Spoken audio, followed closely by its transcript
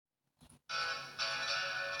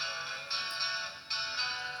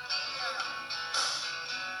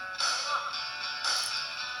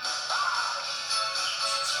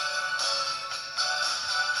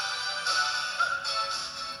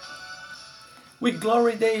with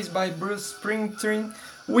Glory Days by Bruce Springsteen.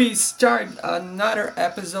 We start another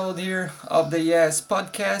episode here of the Yes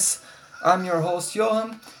Podcast. I'm your host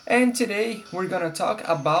Johan, and today we're gonna talk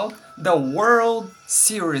about the World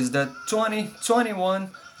Series, the 2021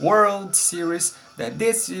 World Series that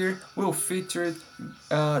this year will feature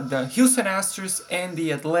the Houston Astros and the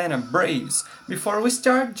Atlanta Braves. Before we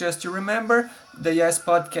start, just to remember, the Yes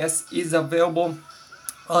Podcast is available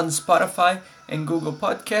on Spotify and Google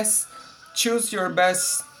Podcasts. Choose your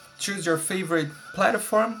favorite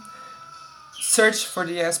platform, search for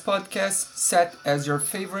the Yes Podcast, set as your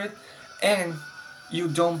favorite, and you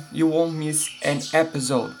won't miss an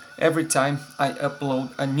episode every time I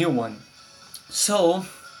upload a new one. So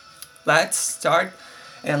let's start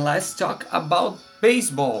and let's talk about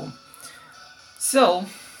baseball. So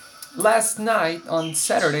last night on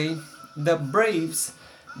Saturday, the Braves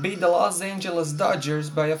beat the Los Angeles Dodgers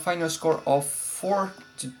by a final score of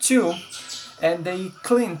 4-2, and they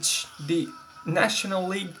clinched the National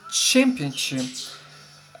League Championship,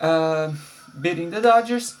 beating the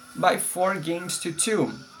Dodgers by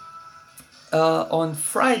 4-2. On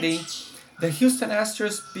Friday, the Houston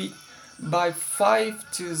Astros beat by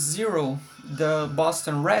 5-0 the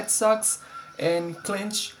Boston Red Sox and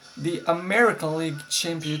clinched the American League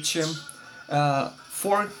Championship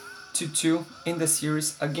 4-2 in the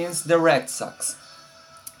series against the Red Sox.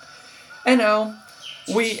 And now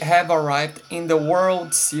we have arrived in the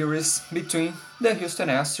World Series between the Houston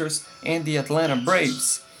Astros and the Atlanta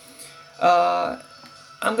Braves. I'm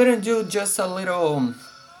gonna do just a little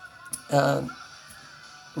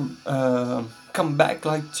comeback,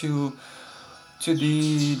 like to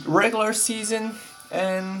the regular season,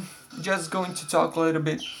 and just going to talk a little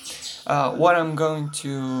bit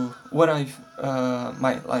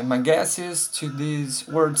my guess is to this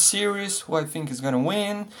World Series, who I think is gonna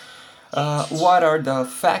win. What are the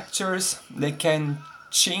factors that can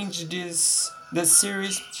change this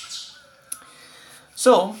series?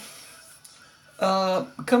 So,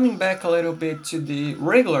 coming back a little bit to the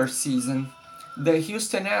regular season, the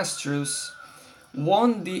Houston Astros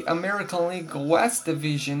won the American League West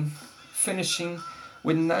Division, finishing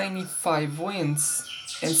with 95 wins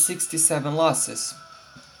and 67 losses.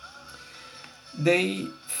 They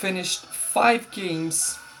finished 5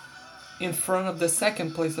 games in front of the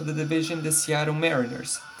second place of the division, the Seattle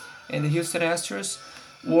Mariners. And the Houston Astros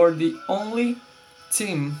were the only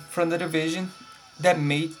team from the division that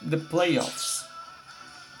made the playoffs.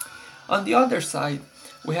 On the other side,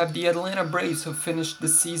 we have the Atlanta Braves, who finished the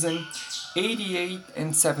season 88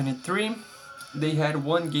 and 73. They had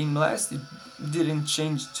one game less. It didn't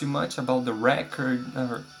change too much about the record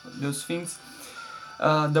or those things.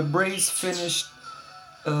 The Braves finished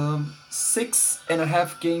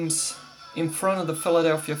 6.5 games in front of the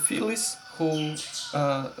Philadelphia Phillies, who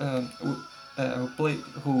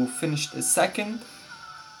finished second.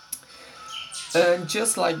 And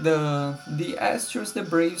just like the Astros, the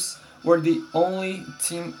Braves were the only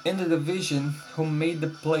team in the division who made the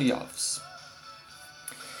playoffs.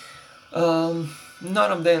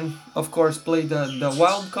 None of them, of course, played the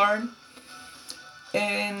wild card.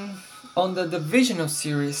 And on the divisional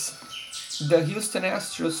series, the Houston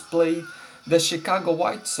Astros played the Chicago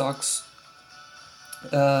White Sox,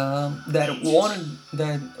 that won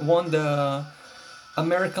the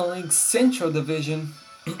American League Central Division.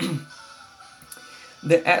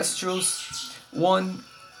 The Astros won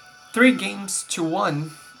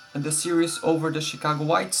 3-1 in the series over the Chicago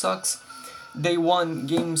White Sox. They won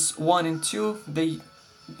games 1 and 2. They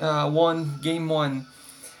won game 1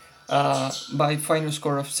 by final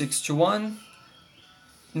score of 6-1.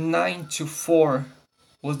 9-4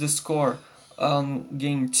 was the score on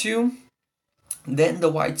game 2. Then the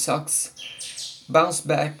White Sox bounced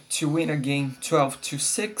back to win a game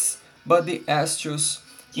 12-6, but the Astros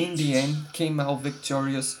in the end came out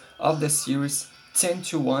victorious of the series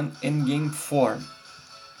 10-1 in game 4.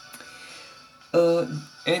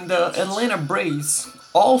 And the Atlanta Braves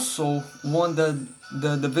also won the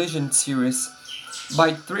division series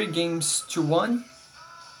by 3-1.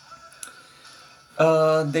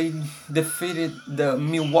 They defeated the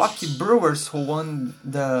Milwaukee Brewers, who won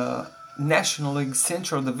the National League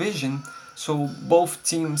Central Division. So both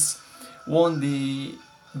teams won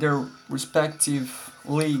their respective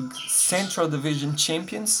league Central Division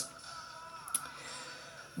champions.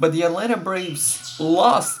 But the Atlanta Braves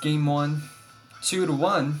lost game 1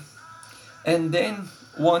 2-1, and then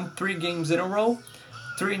won 3 games in a row,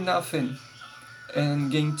 3-0 in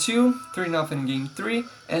game 2, 3-0 in game 3,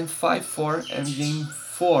 and 5-4 in game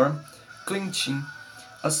 4, clinching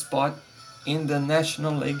a spot in the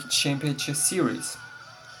National League Championship Series.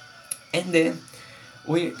 And then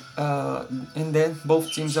We and then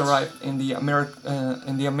both teams arrived in the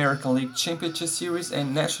American League Championship Series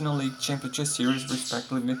and National League Championship Series,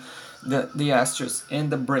 respectively, the Astros and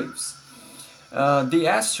the Braves. The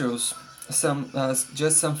Astros,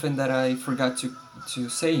 just something that I forgot to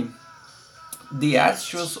say. The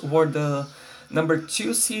Astros were the number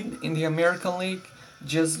 2 seed in the American League,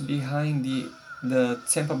 just behind the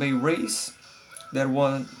Tampa Bay Rays, that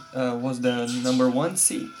one was the number 1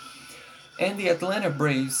 seed, and the Atlanta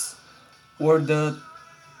Braves were the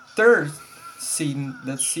third seed,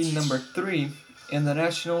 that's seed number 3 in the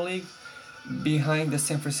National League, behind the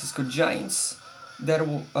San Francisco Giants, that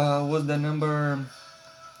was the number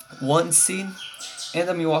 1 seed, and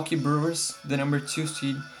the Milwaukee Brewers, the number 2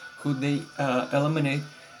 seed, who they eliminate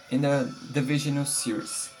in the divisional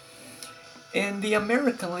series. In the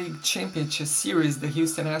American League Championship Series, the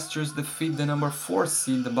Houston Astros defeat the number 4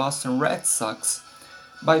 seed, the Boston Red Sox,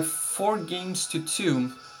 by 4 games to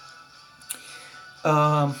 2,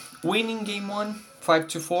 winning game 1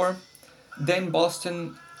 5-4. Then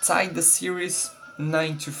Boston tied the series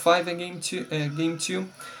 9-5 in game 2.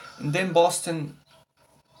 And then Boston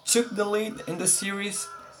took the lead in the series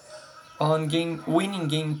on winning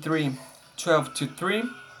game 3 12-3.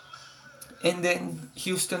 And then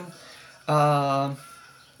Houston won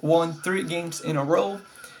 3 games in a row,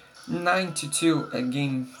 9-2 at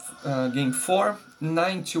game 4,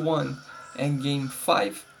 9-1 in game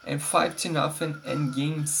 5, and 5-0 in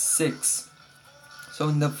game 6. So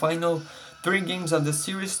in the final 3 games of the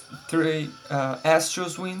series, 3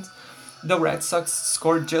 Astros wins. The Red Sox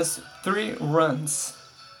scored just 3 runs,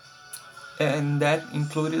 and that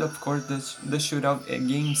included, of course, the shootout at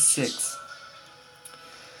game 6.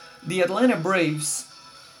 The Atlanta Braves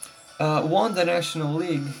won the National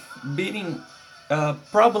League, beating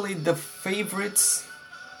probably the favorite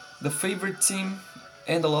team,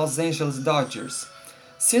 and the Los Angeles Dodgers.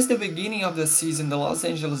 Since the beginning of the season, the Los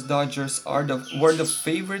Angeles Dodgers were the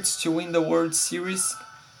favorites to win the World Series,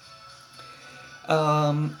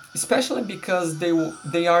 especially because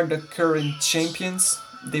they are the current champions.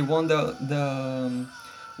 They won the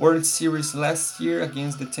World Series last year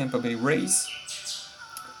against the Tampa Bay Rays,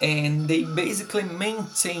 and they basically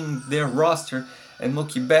maintained their roster, and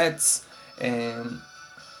Mookie Betts and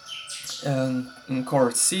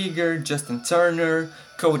Corey Seager, Justin Turner,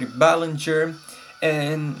 Cody Bellinger.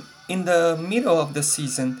 And in the middle of the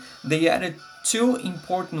season, they added 2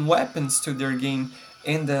 important weapons to their game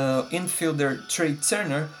in the infielder Trey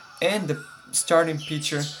Turner and the starting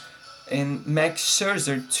pitcher and Max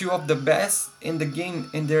Scherzer, 2 of the best in the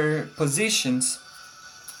game in their positions.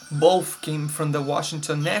 Both came from the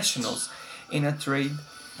Washington Nationals in a trade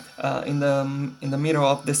in the middle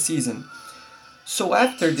of the season. So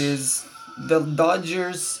after this, the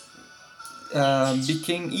Dodgers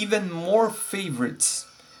became even more favorites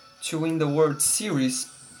to win the World Series,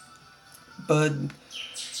 but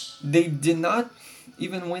they did not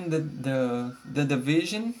even win the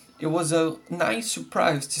division. It was a nice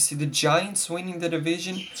surprise to see the Giants winning the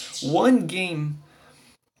division 1 game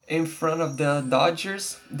in front of the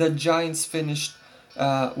Dodgers. The Giants finished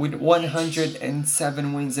with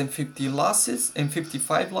 107 wins and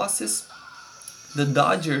 55 losses. The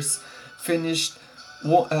Dodgers finished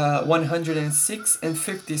 106 and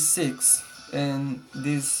 56, and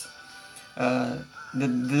this the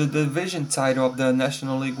division title of the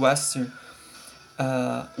National League Western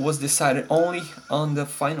was decided only on the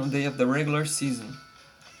final day of the regular season.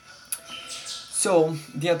 So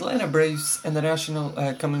the Atlanta Braves and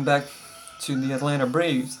the coming back to the Atlanta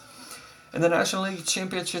Braves, in the National League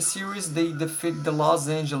Championship Series, they defeat the Los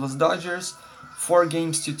Angeles Dodgers 4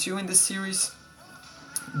 games to 2 in the series.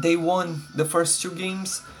 They won the first 2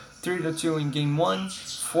 games, 3-2 in game 1,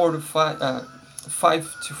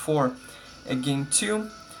 5-4 in game 2.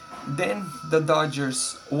 Then the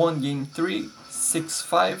Dodgers won game 3,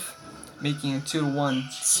 6-5, making a 2-1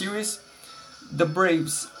 series. The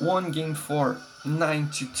Braves won game 4,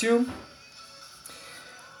 9-2.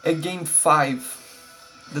 At game 5,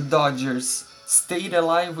 the Dodgers stayed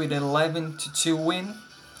alive with an 11-2 win,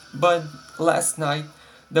 but last night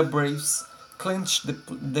the Braves clinched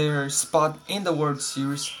their spot in the World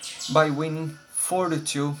Series by winning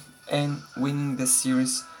 4-2 and winning the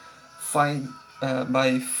series by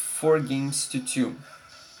 4 games to 2.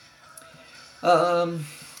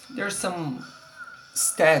 There are some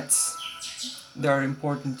stats that are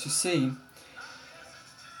important to see.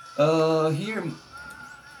 Here,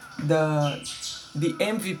 the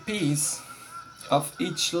MVPs of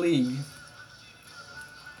each league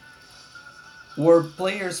were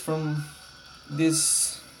players from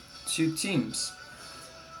these 2 teams.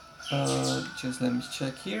 Just let me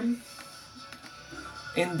check here.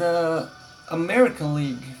 In the American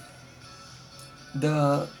League,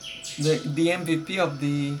 the the MVP of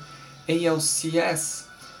the ALCS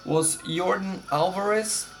was Jordan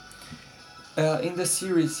Alvarez. In the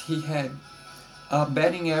series, he had a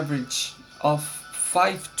batting average of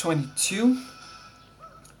 522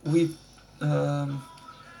 with um,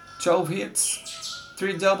 12 hits,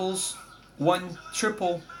 3 doubles, 1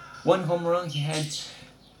 triple, 1 home run. He had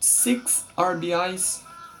 6 RBIs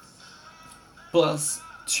plus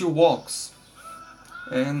 2 walks,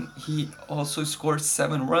 and he also scored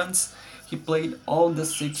 7 runs. He played all the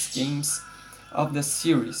 6 games of the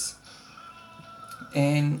series.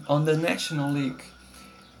 And on the National League,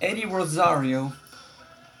 Eddie Rosario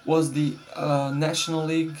was the National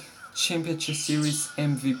League Championship Series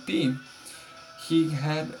MVP. He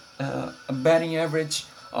had a batting average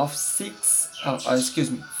of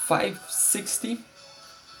 560.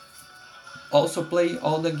 Also played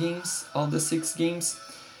all the games, all the 6 games.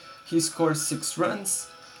 He scored 6 runs,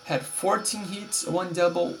 had 14 hits, 1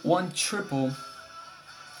 double, 1 triple,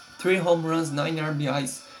 3 home runs, 9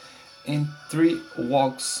 RBIs, and 3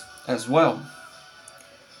 walks as well.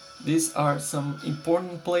 These are some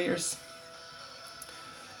important players.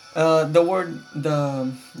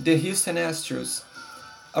 The Houston Astros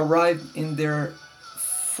arrived in their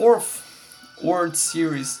 4th World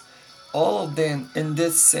Series. All of them in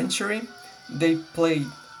this century. They played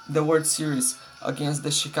the World Series against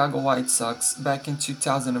the Chicago White Sox back in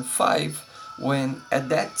 2005, when at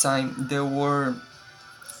that time they were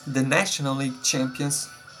the National League champions.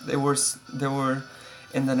 They were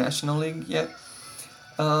in the National League yet.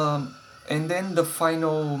 And then the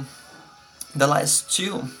last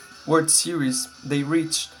 2 World Series they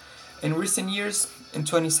reached in recent years, in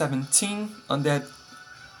 2017, on that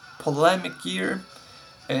polemic year,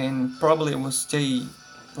 and probably will stay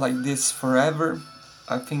like this forever.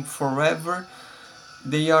 I think forever.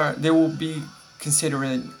 They will be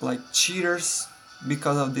considered like cheaters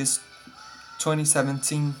because of this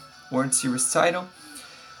 2017 World Series title.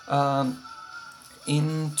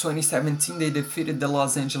 In 2017, they defeated the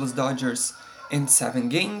Los Angeles Dodgers in 7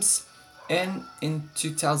 games, and in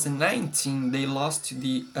 2019 they lost to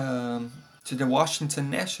the Washington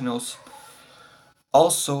Nationals,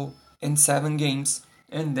 also in 7 games,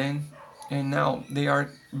 and now they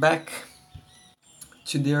are back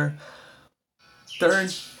to their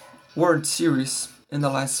 3rd World Series in the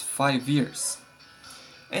last 5 years.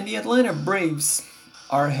 And the Atlanta Braves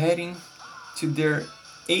are heading to their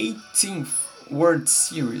 18th World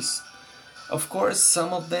Series. Of course,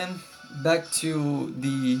 some of them back to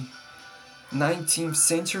the 19th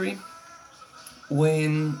century,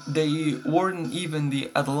 when they weren't even the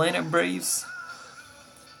Atlanta Braves.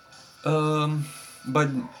 But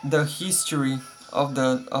the history of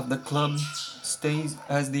the club stays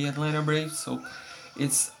as the Atlanta Braves. So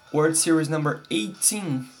it's World Series number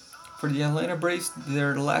 18 for the Atlanta Braves.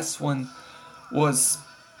 Their last one was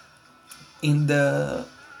in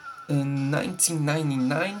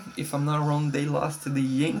 1999, if I'm not wrong. They lost to the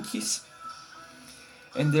Yankees,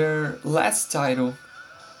 and their last title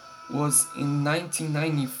was in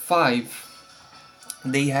 1995.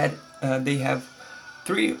 They have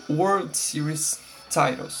 3 World Series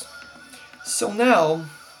titles. So now,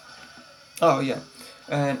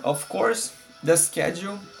 and of course, the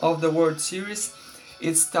schedule of the World Series,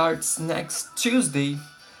 it starts next Tuesday,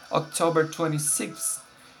 October 26th,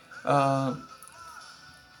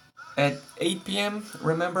 at 8 p.m.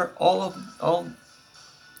 Remember, all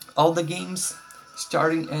the games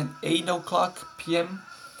starting at 8 o'clock p.m.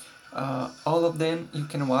 All of them you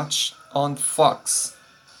can watch on Fox.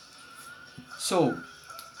 So,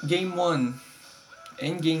 Game 1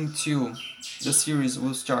 and Game 2, the series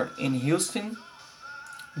will start in Houston.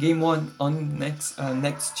 Game 1 on next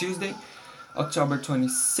Tuesday, October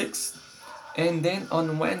 26th. And then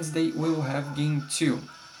on Wednesday, we will have Game 2.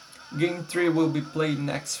 Game 3 will be played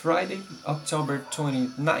next Friday, October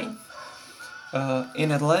 29th,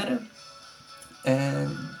 in Atlanta.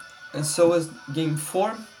 And so is Game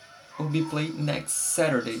 4 will be played next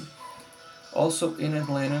Saturday, also in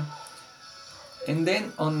Atlanta. And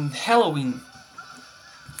then on Halloween,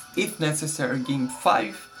 if necessary, Game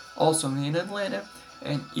 5, also in Atlanta.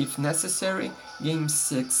 And if necessary, Game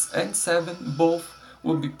 6 and 7, both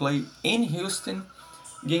will be played in Houston.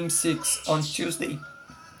 Game 6 on Tuesday,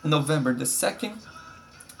 November the 2nd.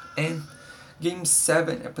 And Game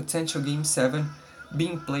 7, a potential Game 7,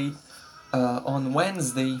 being played on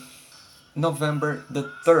Wednesday, November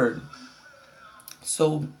the 3rd.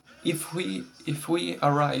 So if we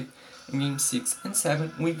arrive in Game 6 and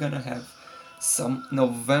 7, we're gonna have some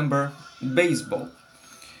November baseball.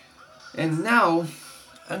 And now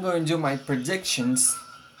I'm going to do my predictions.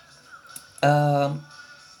 Um,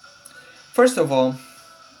 First of all,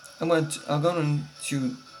 I'm going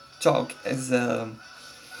to talk as a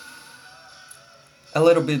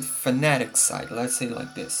little bit fanatic side. Let's say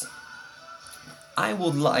like this. I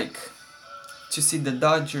would like to see the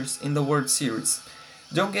Dodgers in the World Series.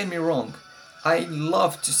 Don't get me wrong. I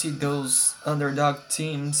love to see those underdog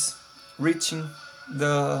teams reaching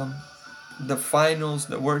the the finals,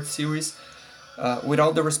 the World Series. With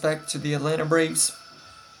all the respect to the Atlanta Braves,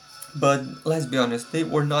 but let's be honest, they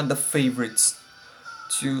were not the favorites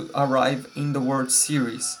to arrive in the World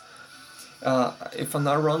Series. If I'm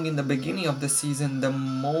not wrong, in the beginning of the season, the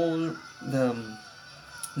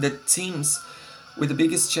teams with the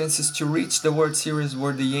biggest chances to reach the World Series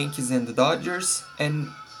were the Yankees and the Dodgers, and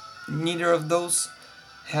neither of those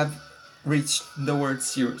have reached the World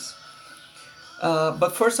Series.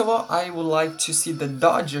 But first of all, I would like to see the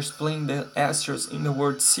Dodgers playing the Astros in the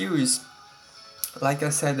World Series. Like I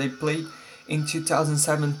said, they played in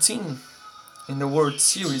 2017 in the World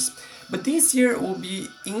Series. But this year will be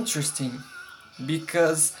interesting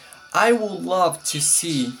because I would love to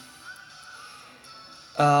see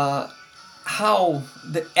how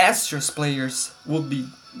the Astros players will be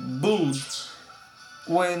booed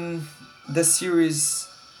when the series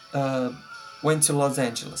went to Los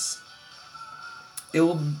Angeles. It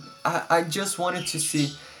will. I just wanted to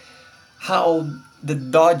see how the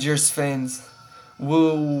Dodgers fans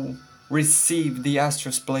will receive the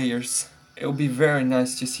Astros players. It will be very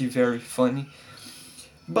nice to see, very funny.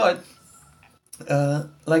 But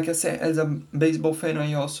like I said, as a baseball fan,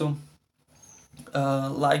 I also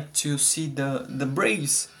like to see the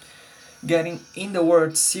Braves getting in the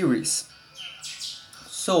World Series.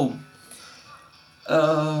 So,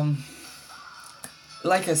 um,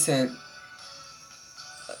 like I said,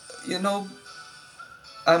 you know,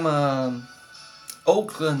 I'm a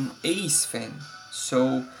Oakland A's fan,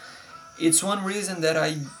 so it's one reason that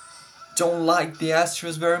I don't like the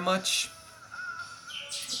Astros very much.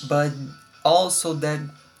 But also that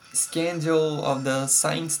scandal of the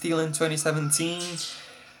sign steal in 2017.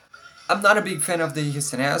 I'm not a big fan of the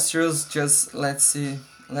Houston Astros. Just let's say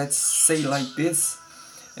like this,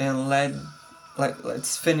 and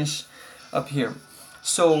let's finish up here.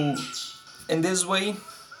 So in this way,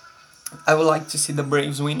 I would like to see the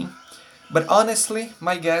Braves winning. But honestly,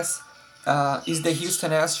 my guess is the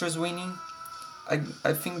Houston Astros winning. I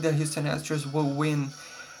think the Houston Astros will win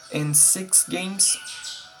in 6 games,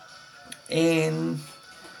 and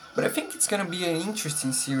but I think it's gonna be an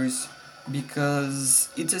interesting series because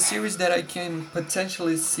it's a series that I can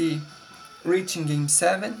potentially see reaching Game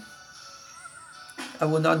 7. I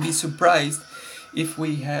would not be surprised if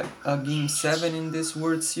we have a Game 7 in this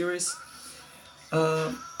World Series.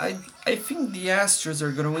 I think the Astros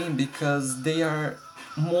are gonna win because they are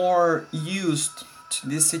more used to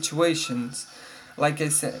these situations. Like I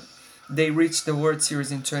said, they reached the World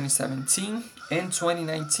Series in 2017 and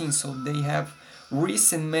 2019, so they have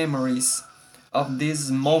recent memories of this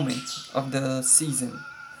moment of the season.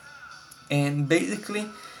 And basically,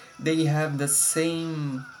 they have the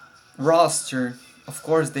same roster. Of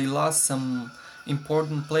course, they lost some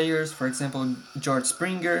important players, for example, George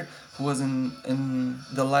Springer, who was in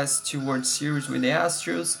the last 2 World Series with the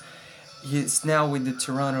Astros. He's now with the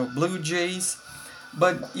Toronto Blue Jays.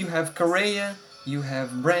 But you have Correa, you have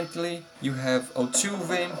Brantley, you have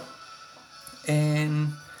Altuve,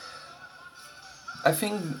 and I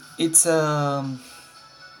think it's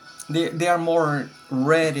they are more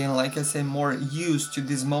ready and, like I said, more used to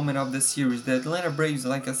this moment of the series. The Atlanta Braves,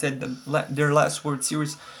 like I said, their last World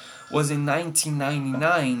Series was in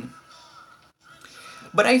 1999.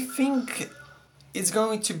 But I think it's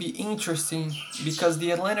going to be interesting because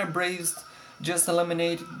the Atlanta Braves just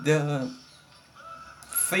eliminated the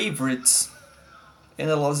favorites in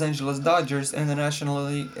the Los Angeles Dodgers in the National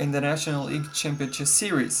League Championship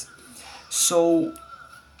Series. So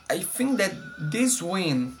I think that this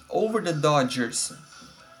win over the Dodgers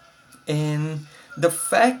and the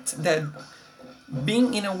fact that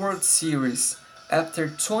being in a World Series after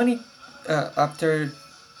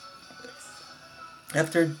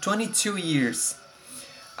 22 years,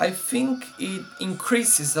 I think it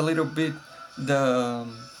increases a little bit the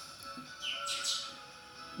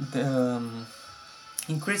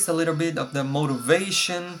increase a little bit of the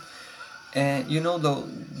motivation, and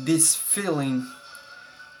this feeling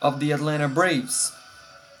of the Atlanta Braves.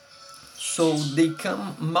 So they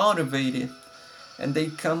come motivated and they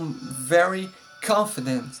come very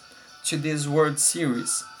confident to this World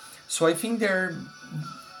Series. So I think there are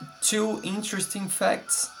two interesting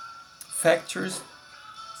factors,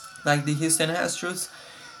 like the Houston Astros.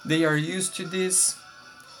 They are used to this.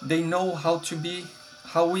 They know how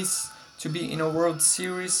is to be in a World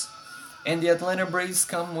Series. And the Atlanta Braves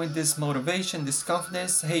come with this motivation, this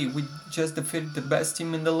confidence. Hey, we just defeated the best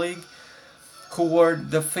team in the league, who were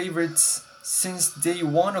the favorites since day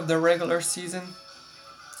one of the regular season.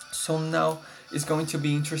 So now it's going to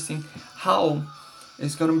be interesting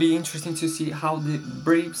to see how the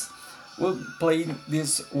Braves will play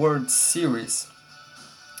this World Series.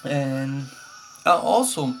 And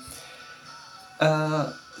also,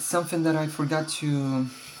 something that I forgot to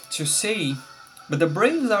say, but the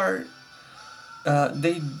Braves are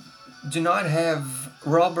they do not have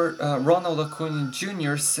Ronald Acuna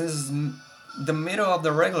Jr. since the middle of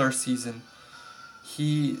the regular season.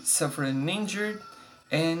 He suffered an injury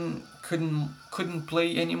and couldn't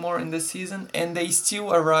play anymore in the season, and they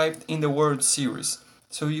still arrived in the World Series.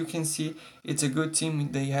 So you can see it's a good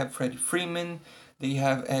team. They have Freddie Freeman, they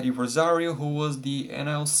have Eddie Rosario, who was the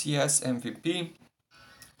NLCS MVP.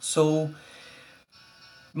 So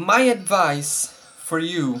my advice for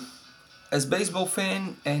you as baseball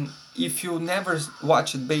fan, and if you never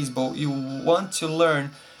watched baseball, you want to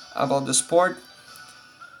learn about the sport,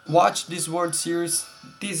 watch this World Series.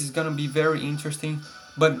 This is gonna be very interesting.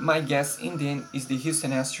 But my guess in the end is the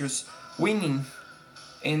Houston Astros winning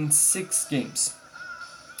in 6 games.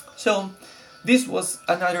 So this was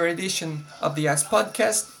another edition of the S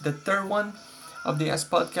Podcast, the third one of the S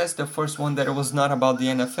Podcast. The first one that was not about the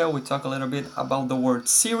NFL. We talk a little bit about the World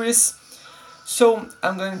Series. So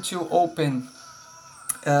I'm going to open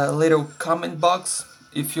a little comment box.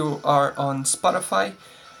 If you are on Spotify,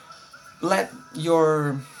 let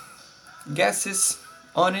your guesses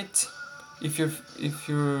on it. If you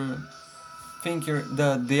think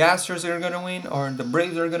the Astros are gonna win or the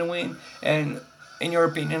Braves are gonna win, and in your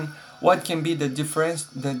opinion, what can be the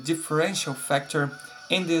differential factor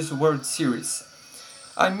in this World Series?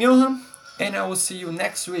 I'm Johan, and I will see you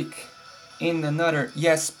next week in another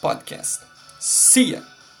Yes Podcast. See ya!